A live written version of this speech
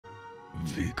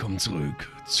Willkommen zurück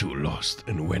zu Lost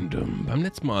in Random. Beim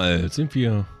letzten Mal sind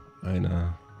wir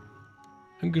einem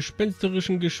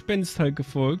gespensterischen Gespenst halt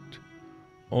gefolgt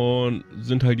und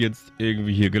sind halt jetzt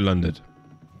irgendwie hier gelandet.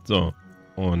 So,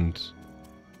 und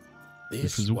wir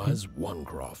This versuchen... was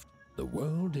Onecroft, the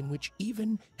world in which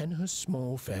Even and her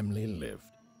small family lived.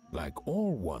 Like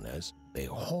all Oners, they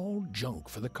hauled junk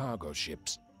for the cargo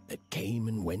ships that came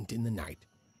and went in the night.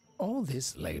 All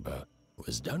this labor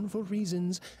was done for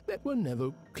reasons that were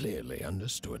never clearly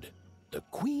understood. The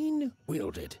Queen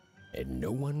willed it, and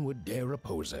no one would dare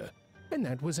oppose her, and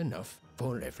that was enough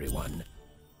for everyone.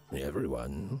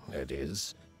 Everyone, that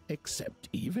is, except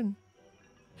Even.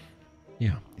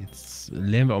 Ja, jetzt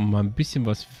lernen wir auch mal ein bisschen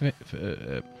was.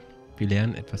 Wir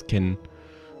lernen etwas kennen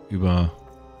über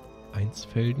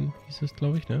Einsfelden, hieß es,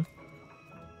 glaube ich, ne?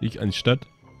 Nicht Einsstadt.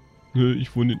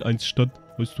 Ich wohne in Einsstadt,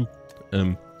 weißt du.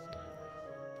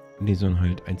 Nee, sondern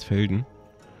halt Einsfelden.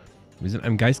 Wir sind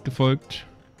einem Geist gefolgt,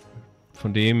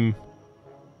 von dem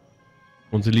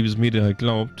unsere liebes Mädel halt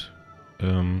glaubt.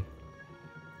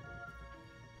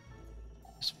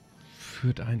 Es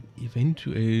führt einen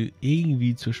eventuell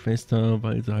irgendwie zur Schwester,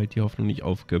 weil sie halt die Hoffnung nicht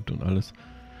aufgibt und alles.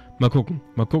 Mal gucken,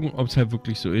 ob es halt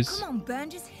wirklich so ist. Come on, Burn,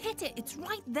 just hit it. It's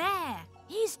right there.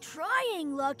 He's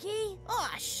trying, Lucky.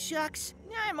 Aw, shucks.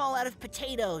 Now I'm all out of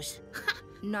potatoes.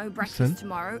 No breakfast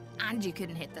tomorrow, and you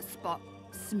couldn't hit the spot.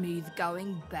 Smooth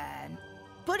going, Burn.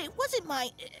 But it wasn't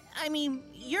my... I mean,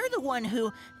 you're the one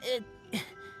who...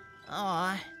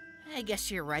 Aw, I guess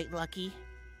you're right, Lucky.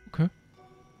 Okay.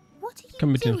 What are Kann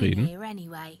you mit denen doing reden. here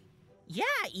anyway? Yeah,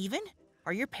 Even.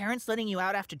 Are your parents letting you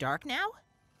out after dark now?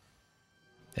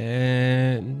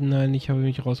 Nein, ich habe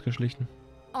mich rausgeschlichen.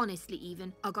 Honestly,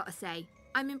 Even, I gotta say,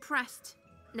 I'm impressed.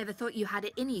 Never thought you had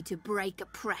it in you to break a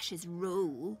precious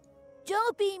rule.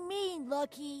 Don't be mean,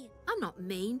 Lucky. I'm not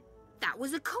mean. That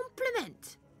was a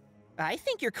compliment. I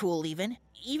think you're cool, even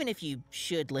if you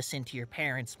should listen to your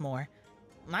parents more.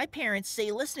 My parents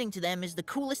say listening to them is the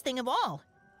coolest thing of all.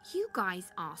 You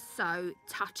guys are so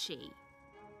touchy.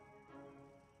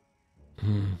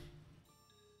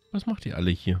 Was macht ihr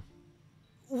alle hier?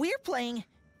 We're playing...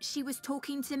 She was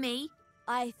talking to me.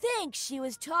 I think she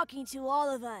was talking to all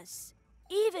of us.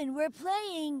 Even we're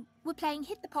playing... We're playing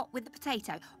Hit the Pot with the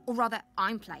Potato. Or rather,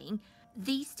 I'm playing.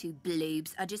 These two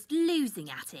bloobs are just losing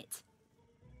at it.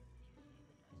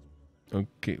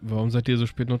 Okay, warum seid ihr so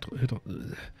spät noch...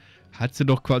 Hat sie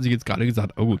doch quasi jetzt gerade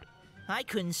gesagt. Oh gut. I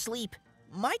couldn't sleep.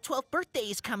 My 12th birthday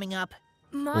is coming up.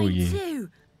 Mine yeah. too.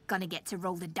 Gonna get to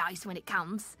roll the dice when it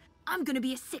comes. I'm gonna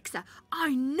be a sixer.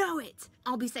 I know it.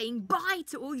 I'll be saying bye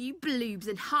to all you bloobs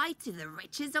and hi to the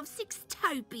riches of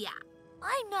Sixtopia.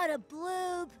 I'm not a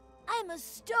bloob. I'm a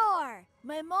star.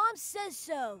 My mom says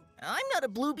so. I'm not a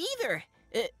bloob either.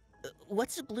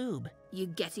 What's a bloob? You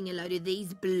getting a load of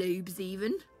these bloobs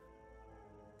even?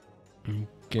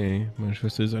 Okay, meine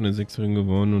Schwester ist eine Sechserin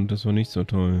geworden und das war nicht so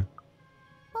toll.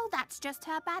 Well, that's just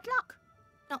her bad luck.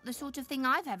 Not the sort of thing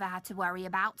I've ever had to worry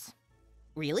about.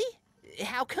 Really?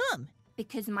 How come?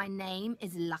 Because my name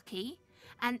is Lucky,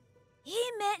 and... He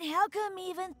meant how come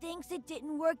Even thinks it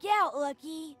didn't work out,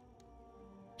 Lucky?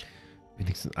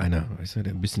 Wenigstens einer, weißt du,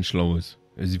 der ein bisschen schlau ist.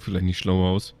 Er sieht vielleicht nicht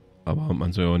schlau aus, aber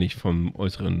man soll ja auch nicht vom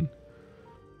Äußeren...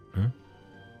 Ne?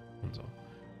 Und so.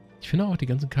 Ich finde auch, die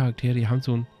ganzen Charaktere, die haben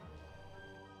so einen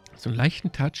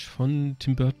leichten Touch von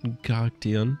Tim Burton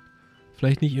Charakteren.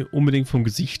 Vielleicht nicht unbedingt vom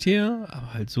Gesicht her,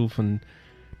 aber halt so von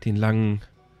den langen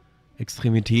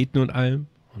Extremitäten und allem.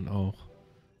 Und auch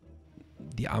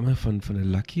die Arme von der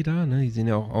Lucky da, ne? Die sehen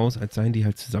ja auch aus, als seien die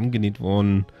halt zusammengenäht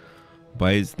worden.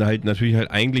 Wobei es halt natürlich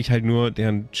halt eigentlich halt nur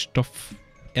deren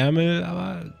Stoffärmel,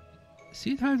 aber es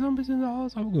sieht halt so ein bisschen so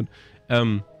aus, aber gut.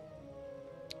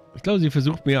 Ich glaube, sie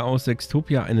versucht mir aus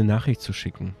Sextopia eine Nachricht zu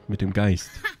schicken mit dem Geist.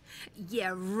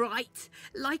 Yeah, right.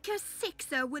 Like a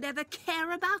sixer would ever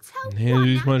care about her Nee,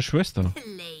 sie ist meine Schwester.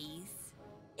 Please.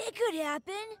 It could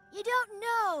happen. You don't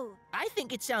know. I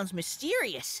think it sounds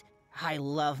mysterious. I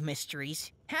love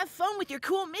mysteries. Have fun with your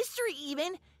cool mystery,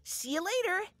 Even. See you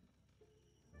later.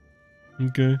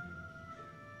 Okay.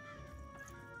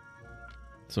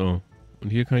 So. Und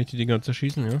hier kann ich die Dinger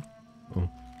zerschießen, ja? Oh.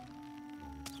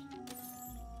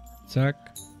 Zack.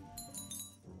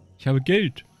 Ich habe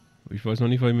Geld. Ich weiß noch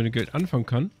nicht, was ich mit dem Geld anfangen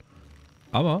kann.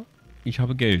 Aber ich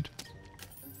habe Geld.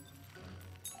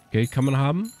 Geld kann man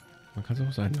haben. Man kann es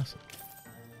auch sein lassen.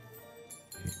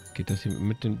 Okay. Geht das hier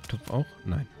mit dem Topf auch?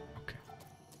 Nein. Okay.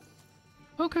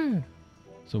 Okay.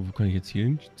 So, wo kann ich jetzt hier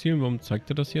hinziehen? Warum zeigt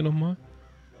er das hier nochmal?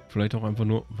 Vielleicht auch einfach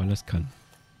nur, weil er es kann.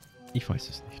 Ich weiß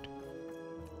es nicht.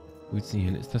 Wo geht's denn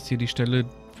hier hin? Ist das hier die Stelle,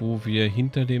 wo wir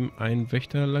hinter dem einen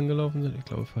Wächter langgelaufen sind? Ich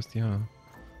glaube fast ja.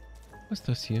 Was ist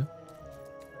das hier?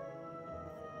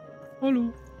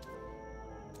 Hallo.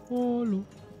 Hallo.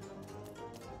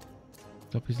 Ich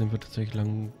glaube, hier sind wir tatsächlich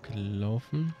lang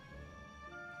gelaufen.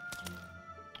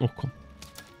 Och, komm.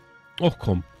 Och,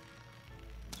 komm.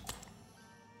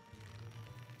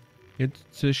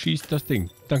 Jetzt zerschießt das Ding.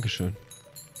 Dankeschön.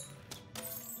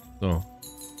 So.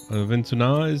 Also wenn zu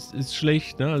nah ist, ist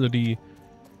schlecht, ne? Also die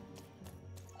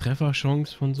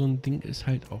Trefferchance von so einem Ding ist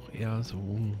halt auch eher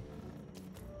so...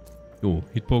 Jo,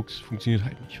 Hitbox funktioniert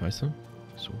halt nicht, weißt du?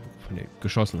 So, von der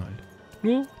Geschossen halt.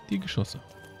 Nur die Geschosse.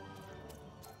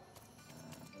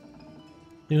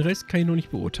 Den Rest kann ich noch nicht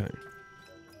beurteilen.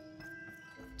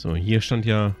 So, hier stand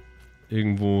ja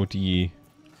irgendwo die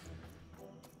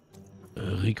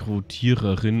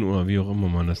Rekrutiererin oder wie auch immer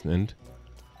man das nennt.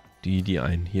 Die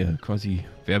einen hier quasi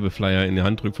Werbeflyer in der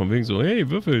Hand drückt, von wegen so, hey,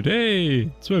 würfelt,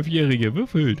 hey, 12-Jährige,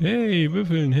 würfelt, hey,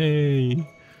 würfeln, hey.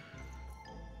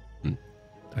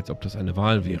 Als ob das eine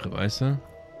Wahl wäre, weißt du?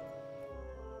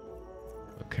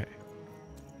 Okay.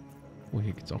 Oh,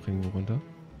 hier geht's auch irgendwo runter.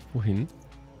 Wohin?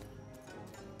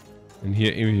 Wenn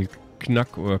hier irgendwie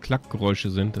Knack- oder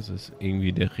Klackgeräusche sind, das ist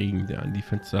irgendwie der Regen, der an die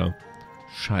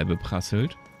Fensterscheibe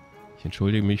prasselt. Ich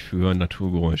entschuldige mich für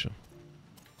Naturgeräusche.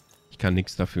 Ich kann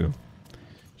nichts dafür.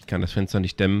 Ich kann das Fenster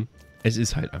nicht dämmen. Es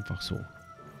ist halt einfach so.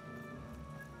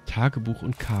 Tagebuch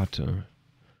und Karte.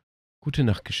 Gute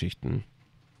Nachtgeschichten.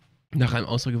 Nach einem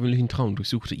außergewöhnlichen Traum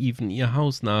durchsuchte Even ihr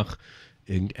Haus nach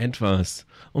irgendetwas.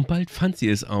 Und bald fand sie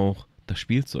es auch. Das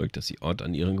Spielzeug, das sie Ott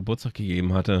an ihren Geburtstag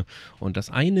gegeben hatte und das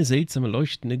eine seltsame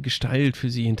leuchtende Gestalt für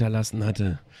sie hinterlassen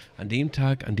hatte. An dem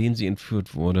Tag, an dem sie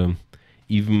entführt wurde.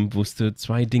 Even wusste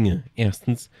 2 Dinge.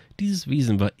 Erstens, dieses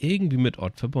Wesen war irgendwie mit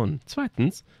Ott verbunden.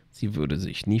 Zweitens, sie würde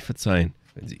sich nie verzeihen,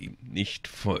 wenn sie ihm nicht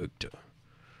folgte.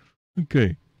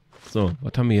 Okay. So,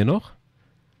 was haben wir hier noch?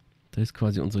 Das ist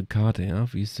quasi unsere Karte,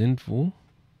 ja? Wie es sind, wo?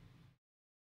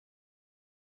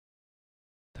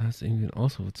 Da ist irgendwie ein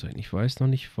Ausrufezeichen. Ich weiß noch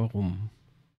nicht, warum.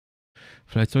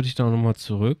 Vielleicht sollte ich da nochmal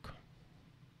zurück.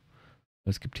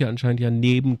 Es gibt hier anscheinend ja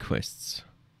Nebenquests.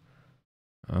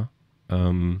 Ja,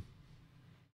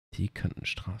 die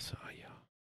Kantenstraße, ah ja.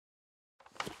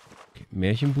 Okay,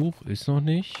 Märchenbuch ist noch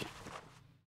nicht.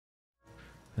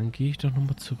 Dann gehe ich doch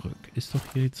nochmal zurück. Ist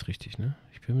doch hier jetzt richtig, ne?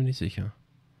 Ich bin mir nicht sicher.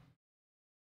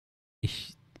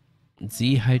 Ich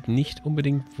sehe halt nicht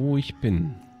unbedingt, wo ich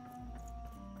bin.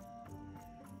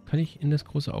 Kann ich in das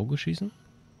große Auge schießen?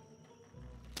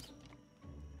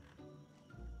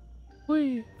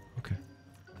 Hui. Okay.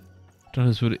 Ich dachte,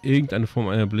 es würde irgendeine Form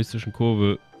einer ballistischen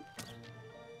Kurve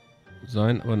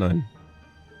sein, aber nein.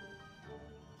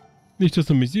 Nicht, dass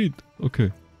er mich sieht.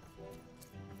 Okay.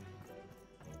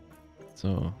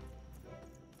 So.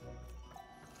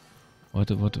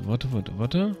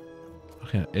 Warte.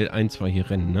 Ach ja, L1 war hier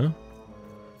Rennen, ne?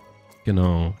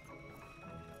 Genau.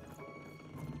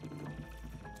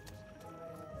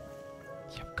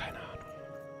 Ich habe keine Ahnung.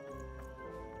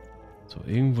 So,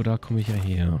 irgendwo da komme ich ja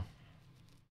her.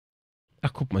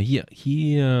 Ach, guck mal, hier.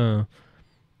 Hier.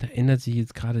 Da ändert sich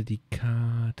jetzt gerade die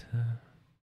Karte.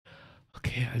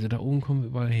 Okay, also da oben kommen wir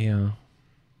überall her.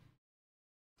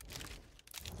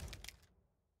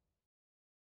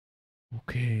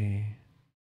 Okay.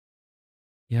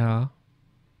 Ja.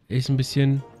 Ist ein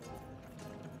bisschen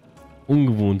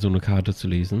ungewohnt, so eine Karte zu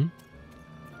lesen.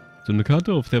 So eine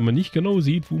Karte, auf der man nicht genau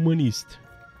sieht, wo man ist.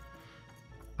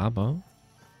 Aber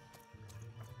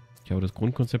ich habe das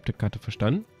Grundkonzept der Karte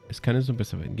verstanden. Es kann jetzt noch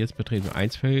besser werden. Jetzt betreten wir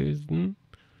 1 Felsen.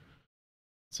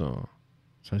 So.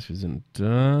 Das heißt, wir sind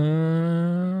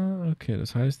da. Okay,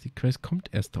 das heißt, die Quest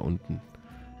kommt erst da unten.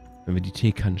 Wenn wir die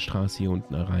Teekannenstraße hier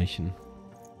unten erreichen.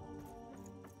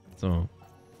 So.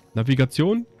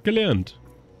 Navigation gelernt.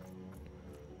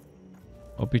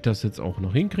 Ob ich das jetzt auch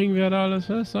noch hinkriegen werde, alles,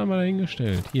 das haben wir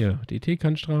dahingestellt. Hier, die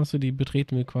Teekannenstraße, die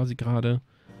betreten wir quasi gerade.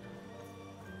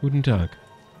 Guten Tag.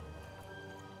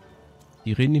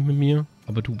 Die reden nicht mit mir,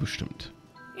 aber du bestimmt.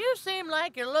 You seem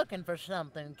like you're looking for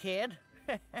something, kid.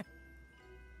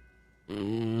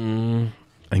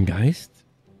 Ein Geist?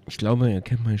 Ich glaube, er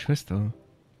kennt meine Schwester.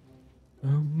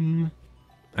 Ein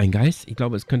Geist? Ich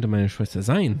glaube, es könnte meine Schwester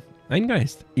sein. Ein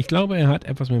Geist. Ich glaube, er hat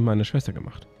etwas mit meiner Schwester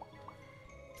gemacht.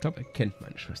 Ich glaube, er kennt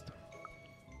meine Schwester.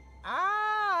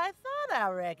 Ah, I thought I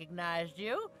recognized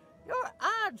you. You're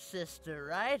Odd's sister,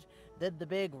 right? Did the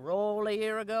big roll a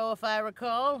year ago, if I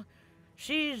recall.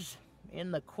 She's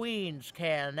in the Queen's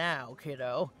care now,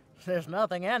 kiddo. There's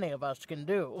nothing any of us can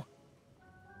do.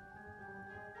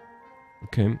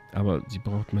 Okay, aber sie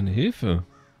braucht meine Hilfe.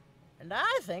 And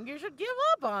I think you should give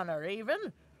up on her,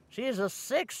 even. She's a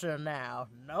 6er now.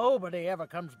 Nobody ever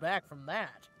comes back from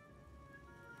that.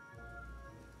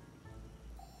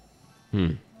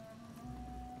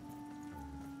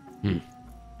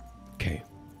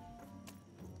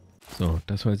 So,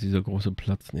 das war jetzt dieser große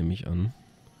Platz, nehme ich an.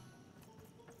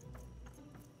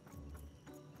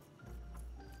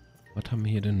 Was haben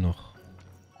wir hier denn noch?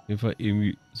 Auf jeden Fall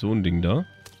irgendwie so ein Ding da.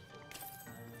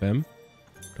 Bam.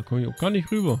 Da komme ich auch gar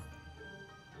nicht rüber.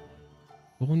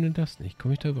 Warum denn das nicht?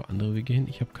 Komme ich da über andere Wege hin?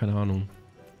 Ich habe keine Ahnung.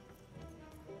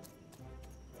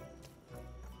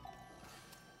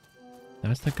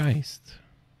 Da ist der Geist.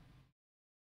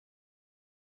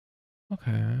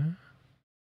 Okay.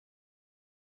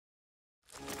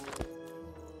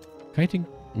 Kann ich den...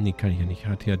 Nee, kann ich ja nicht.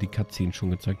 Hat ja die Cutscene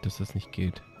schon gezeigt, dass das nicht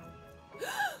geht.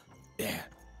 There,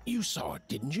 you saw it,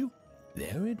 didn't you?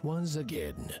 There it was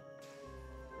again.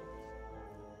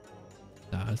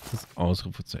 Da ist das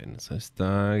Ausrufezeichen. Das heißt,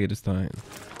 da geht es dahin.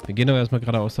 Wir gehen aber erstmal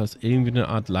geradeaus. Da ist irgendwie eine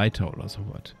Art Leiter oder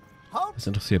sowas. Das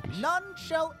interessiert mich. None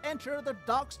shall enter the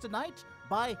docks tonight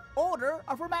by order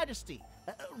of Her Majesty.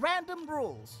 Random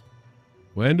rules.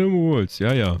 Random Rules,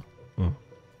 ja, ja. Oh.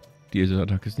 Diese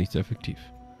Attacke ist nicht sehr effektiv.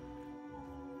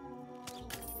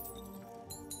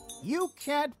 You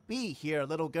can't be here,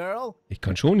 little girl. Ich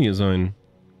kann schon hier sein.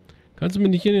 Kannst du mich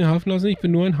nicht in den Hafen lassen? Ich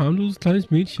bin nur ein harmloses kleines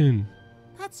Mädchen.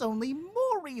 That's only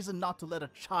more reason not to let a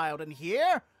child in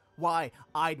here. Why,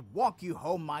 I'd walk you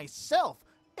home myself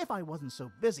if I wasn't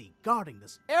so busy guarding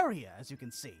this area, as you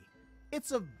can see.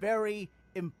 It's a very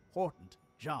important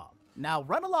job. Now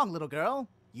run along, little girl.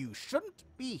 You shouldn't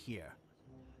be here.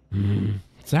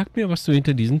 Sag mir, was du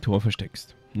hinter diesem Tor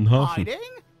versteckst. Ein Hafen.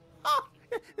 Hiding? Ah,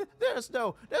 there's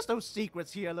no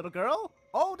secrets here, little girl.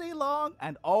 All day long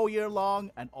and all year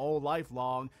long and all life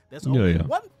long, there's only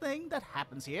one thing that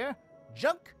happens here.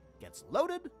 Junk gets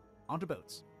loaded onto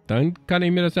boats. Dann kann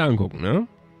ich mir das ja angucken, ne?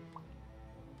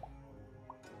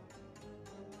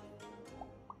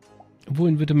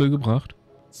 Wohin wird der Müll gebracht?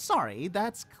 Sorry,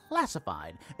 that's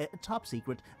classified. Top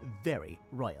secret, very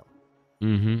royal.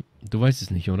 Mhm. Du weißt es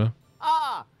nicht, oder?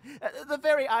 Ah, the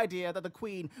very idea that the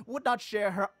Queen would not share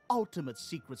her ultimate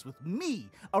secrets with me,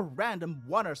 a random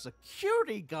one-er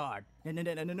security guard.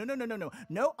 No.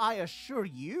 No, I assure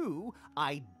you,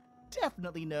 I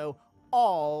definitely know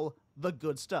all the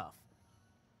good stuff.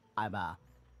 I'm,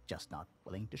 just not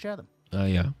willing to share them. Ah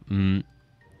ja.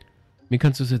 Mir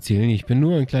kannst du es erzählen, ich bin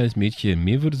nur ein kleines Mädchen.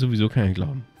 Mir würde sowieso keiner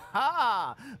glauben.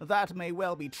 Ah, that may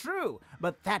well be true,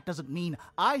 but that doesn't mean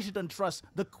I should entrust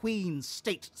the Queen's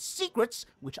state secrets,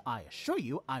 which I assure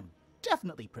you I'm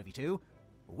definitely privy to,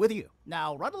 with you.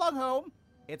 Now run along home.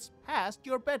 It's past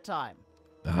your bedtime.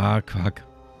 Ah, Quack.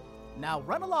 Now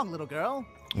run along, little girl.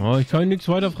 Oh, ich kann nichts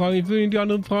weiter fragen. Ich will die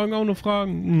anderen Fragen auch noch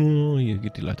fragen. Oh, hier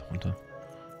geht die Leiter runter.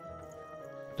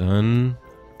 Dann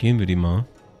gehen wir die mal.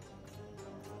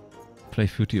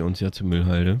 Vielleicht führt die uns ja zur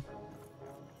Müllhalde.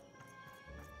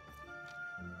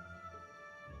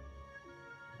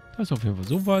 Das ist auf jeden Fall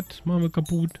so was. Machen wir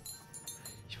kaputt.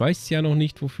 Ich weiß ja noch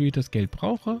nicht, wofür ich das Geld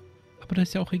brauche. Aber das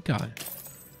ist ja auch egal.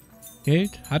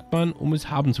 Geld hat man, um es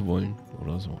haben zu wollen.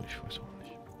 Oder so. Ich weiß auch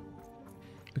nicht.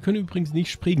 Wir können übrigens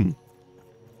nicht springen.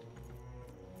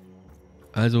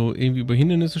 Also irgendwie über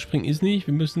Hindernisse springen ist nicht.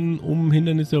 Wir müssen um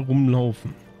Hindernisse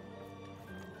herumlaufen.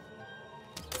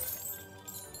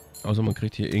 Außer man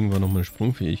kriegt hier irgendwann nochmal eine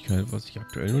Sprungfähigkeit, was ich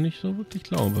aktuell noch nicht so wirklich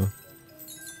glaube.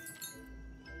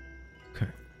 Okay.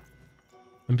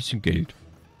 Ein bisschen Geld.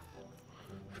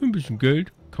 Für ein bisschen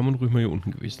Geld kann man ruhig mal hier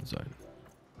unten gewesen sein.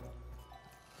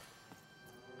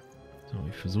 So,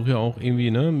 ich versuche ja auch irgendwie,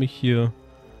 ne, mich hier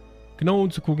genau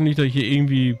umzugucken, nicht, dass ich hier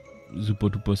irgendwie super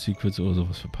duper Secrets oder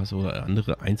sowas verpasse oder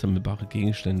andere einsammelbare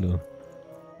Gegenstände.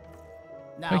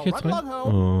 Kann ich jetzt rein?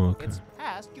 Oh, okay.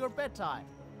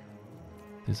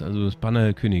 Das ist also das Banner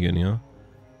der Königin, ja?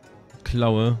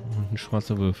 Klaue und ein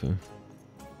schwarzer Würfel.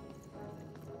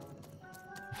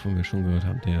 Wovon wir schon gehört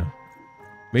haben, der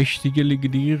mächtige,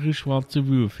 legendäre schwarze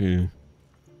Würfel.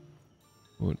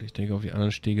 Gut, ich denke auf die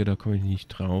anderen Stege, da komme ich nicht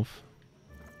drauf.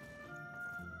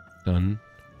 Dann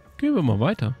gehen wir mal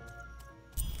weiter.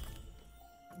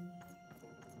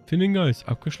 Finde den Geist.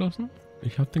 Abgeschlossen?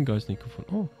 Ich habe den Geist nicht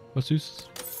gefunden. Oh, was Süßes.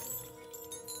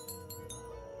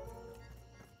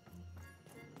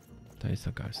 Da ist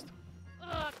der Geist.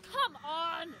 Come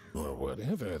on! Or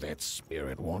whatever that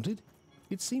spirit wanted,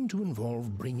 it seemed to involve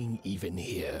bringing even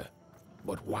here.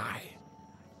 But why?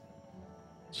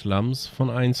 Slums von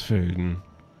Einsfelden.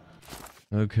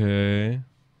 Okay.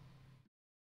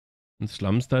 Und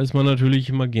Slums, da ist man natürlich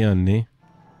immer gern, ne?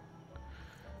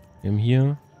 Wir haben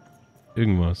hier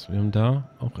irgendwas. Wir haben da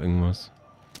auch irgendwas.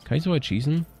 Kann ich so weit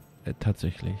schießen?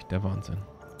 Tatsächlich, der Wahnsinn.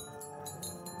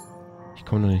 Ich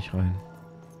komme da nicht rein.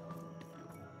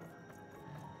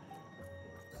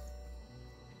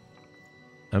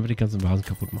 Einfach die ganzen Vasen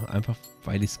kaputt machen. Einfach,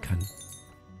 weil ich es kann.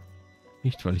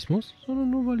 Nicht, weil ich es muss, sondern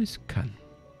nur, weil ich es kann.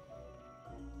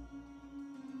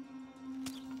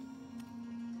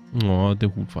 Oh,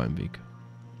 der Hut war im Weg.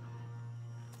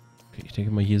 Okay, ich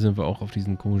denke mal, hier sind wir auch auf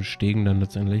diesen komischen Stegen dann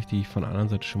letztendlich, die ich von der anderen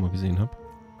Seite schon mal gesehen habe.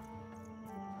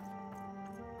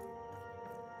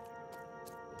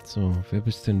 So, wer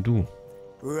bist denn du?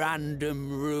 Random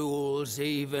rules,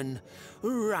 even.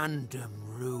 Random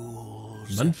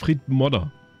rules. Manfred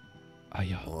Modder. Ah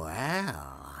ja. Well.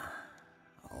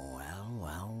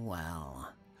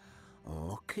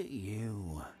 Look at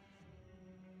you.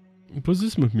 Was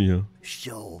ist mit mir?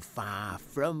 So far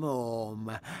from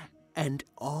home and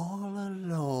all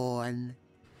alone.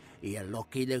 You're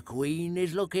lucky the Queen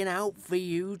is looking out for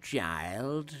you,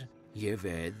 child. You've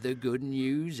heard the good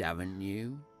news, haven't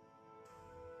you?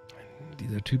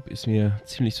 Dieser Typ ist mir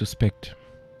ziemlich suspekt.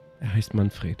 Er heißt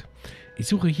Manfred. Ich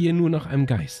suche hier nur nach einem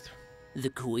Geist. The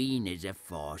Queen is a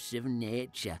force of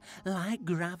nature, like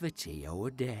gravity or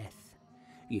death.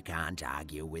 You can't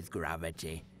argue with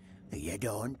gravity. You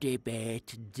don't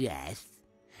debate death.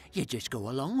 You just go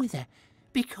along with her,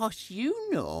 because you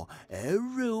know her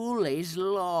rule is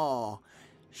law.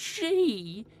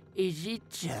 She is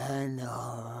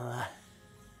eternal.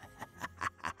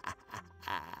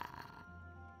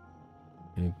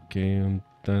 Okay, und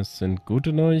das sind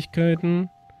gute Neuigkeiten.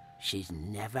 She's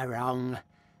never wrong.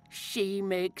 She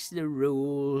makes the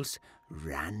rules,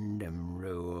 random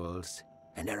rules,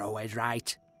 and they're always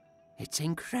right. It's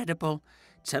incredible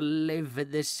to live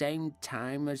at the same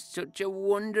time as such a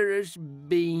wondrous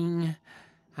being.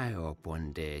 I hope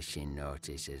one day she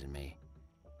notices me,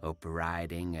 up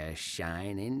riding a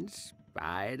shining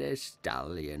spider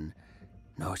stallion,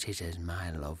 notices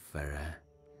my love for her,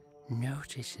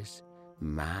 notices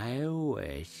my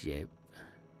worship.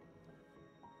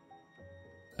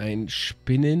 Ein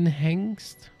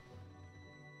Spinnenhengst?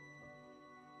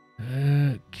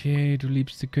 Okay, du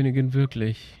liebst die Königin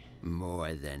wirklich.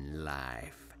 More than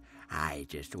life. I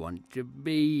just want to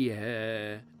be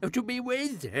her. To be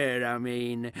with her, I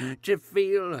mean. To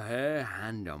feel her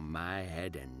hand on my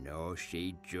head and know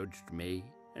she judged me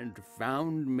and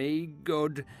found me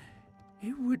good.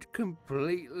 It would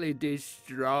completely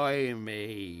destroy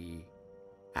me.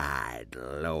 I'd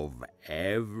love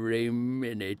every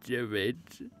minute of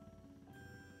it.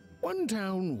 One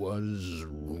town was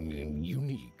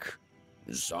unique.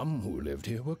 Some who lived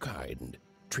here were kind,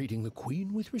 treating the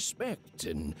Queen with respect,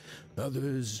 and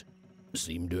others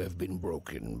seemed to have been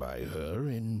broken by her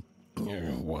in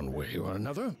one way or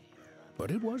another.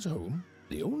 But it was home,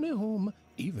 the only home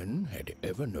Even had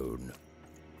ever known.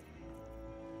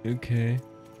 Okay.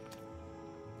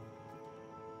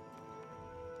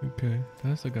 Okay,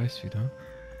 da ist der Geist wieder.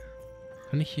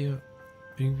 Kann ich hier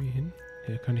irgendwie hin?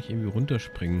 Hier kann ich irgendwie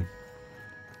runterspringen.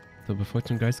 So, bevor ich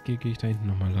zum Geist gehe, gehe ich da hinten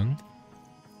nochmal lang.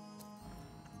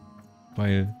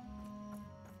 Weil...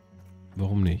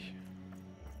 Warum nicht?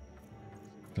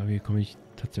 Ich glaube, hier komme ich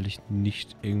tatsächlich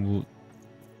nicht irgendwo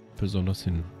besonders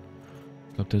hin.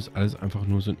 Ich glaube, das ist alles einfach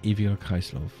nur so ein ewiger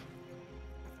Kreislauf.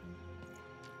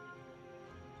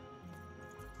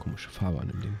 Komische Farbe an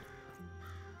dem Ding.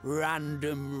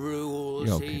 Random rules,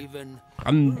 Ja, okay. even.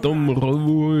 Random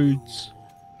Rules.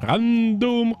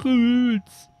 Random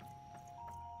Rules.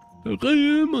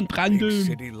 Rüm und Big Random.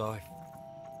 city life.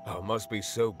 Oh, it must be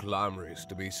so glamorous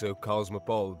to be so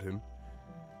cosmopolitan.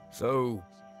 So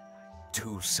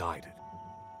two-sided.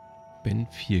 Ben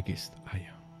Viergist. Ah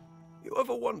ja. You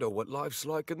ever wonder what life's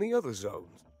like in the other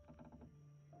zones?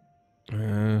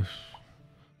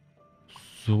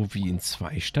 So wie in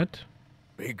Zweistadt?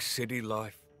 Big city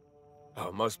life. Oh,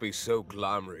 it must be so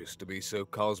glamorous to be so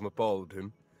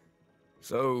cosmopolitan.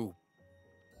 So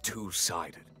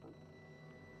two-sided.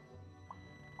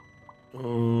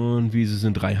 Und wie ist es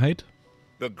in Dreiheit?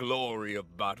 The glory of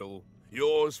battle.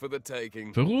 Yours for the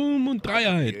taking. Für Ruhm und Be a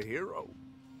Dreiheit. hero.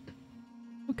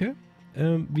 Okay.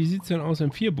 Wie sieht's denn aus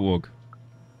in Vierburg?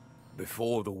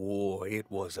 Before the war, it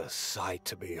was a sight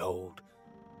to behold.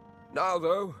 Now,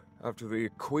 though, after the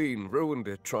Queen ruined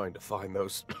it trying to find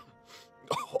those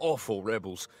awful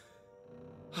rebels,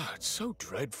 it's so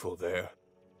dreadful there.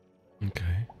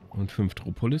 Okay. Und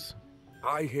Fünftropolis?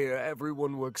 I hear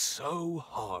everyone works so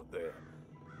hard there.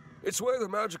 It's where the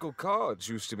magical cards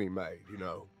used to be made, you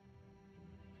know.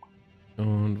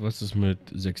 Und was ist mit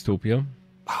Sextopia?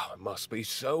 Oh, it must be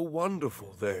so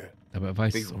wonderful there. Aber er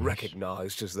weiß Be es auch nicht.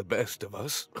 recognized as the best of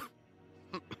us.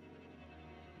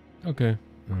 Okay.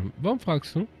 Warum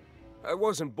fragst du? I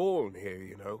wasn't born here,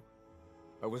 you know.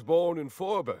 I was born in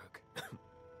Vorburg.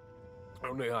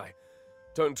 Only I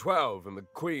turned 12 and the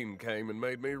Queen came and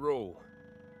made me rule.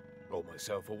 Roll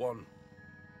myself a one.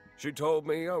 She told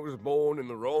me I was born in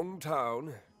the wrong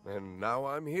town, and now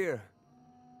I'm here.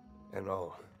 And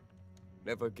I'll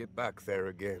never get back there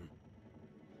again.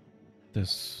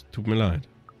 Das tut mir leid.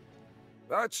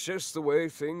 That's just the way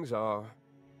things are.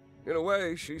 In a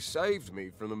way, she saved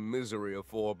me from the misery of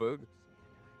Forberg.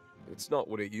 It's not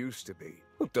what it used to be.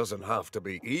 It doesn't have to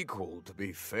be equal to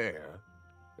be fair.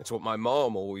 It's what my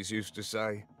mom always used to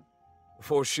say.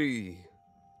 Before she...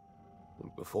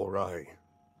 before I...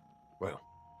 well,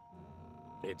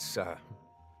 it's,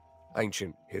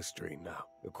 ancient history now.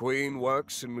 The Queen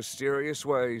works in mysterious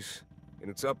ways, and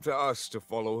it's up to us to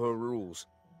follow her rules.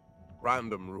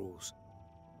 Random rules.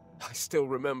 I still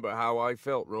remember how I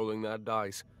felt rolling that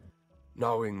dice,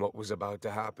 knowing what was about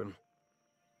to happen.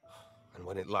 And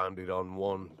when it landed on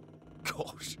one,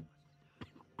 gosh.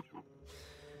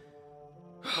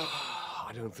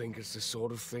 I don't think it's the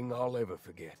sort of thing I'll ever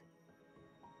forget.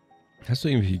 Hast du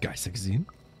irgendwelche Geister gesehen?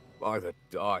 By the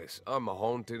dice, I'm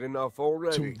haunted enough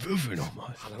already. Zum Würfel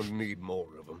nochmal. I don't need more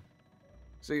of them.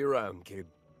 See you around, kid.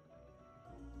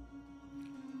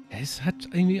 Es hat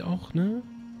irgendwie auch, ne?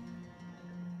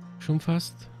 Schon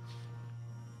fast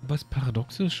was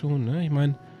Paradoxes schon, ne? Ich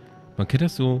meine, man kennt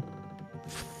das so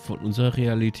von unserer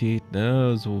Realität,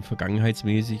 ne? So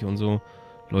vergangenheitsmäßig und so.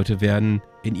 Leute werden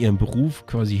in ihren Beruf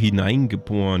quasi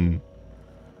hineingeboren.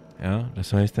 Ja,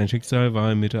 das heißt, dein Schicksal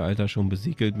war im Mittelalter schon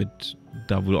besiegelt mit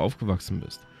da, wo du aufgewachsen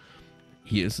bist.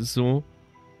 Hier ist es so,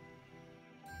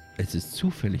 es ist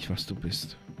zufällig, was du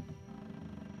bist.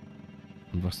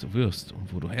 Und was du wirst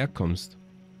und wo du herkommst.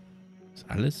 Das ist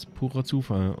alles purer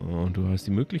Zufall. Und du hast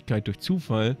die Möglichkeit, durch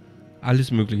Zufall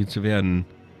alles Mögliche zu werden.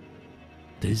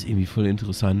 Das ist irgendwie voll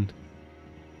interessant.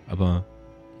 Aber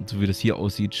so wie das hier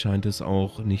aussieht, scheint es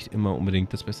auch nicht immer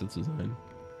unbedingt das Beste zu sein.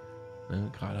 Ne?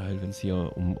 Gerade halt, wenn es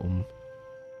hier um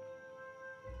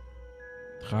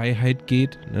Freiheit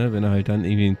geht. Ne? Wenn du halt dann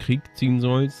irgendwie in den Krieg ziehen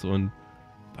sollst. Und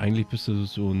eigentlich bist du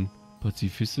so ein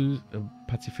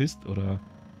Pazifist oder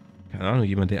keine Ahnung,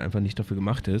 jemand, der einfach nicht dafür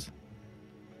gemacht ist.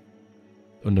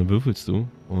 Und dann würfelst du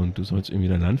und du sollst irgendwie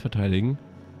dein Land verteidigen.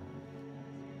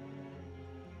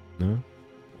 Ne?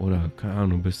 Oder, keine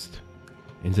Ahnung, du bist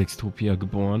in Sextopia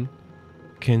geboren,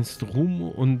 kennst Ruhm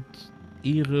und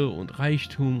Ehre und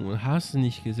Reichtum und hast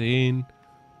nicht gesehen.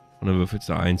 Und dann würfelst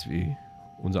du 1 wie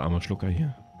unser armer Schlucker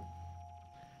hier.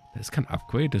 Das ist kein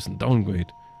Upgrade, das ist ein Downgrade.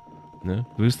 Ne?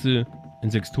 Wirst du in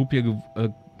Sextopia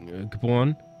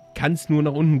geboren, kannst nur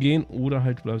nach unten gehen oder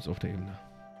halt bleibst auf der Ebene.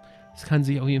 Das kann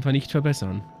sich auf jeden Fall nicht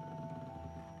verbessern.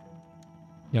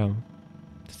 Ja,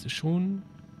 das ist schon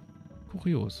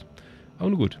kurios. Aber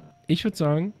nun gut, ich würde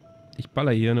sagen, ich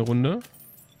baller hier eine Runde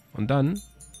und dann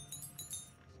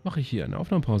mache ich hier eine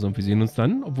Aufnahmepause und wir sehen uns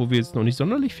dann, obwohl wir jetzt noch nicht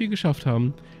sonderlich viel geschafft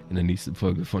haben, in der nächsten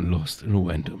Folge von Lost in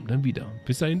Random dann wieder.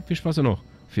 Bis dahin, viel Spaß noch.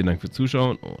 Vielen Dank fürs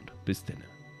Zuschauen und bis dann.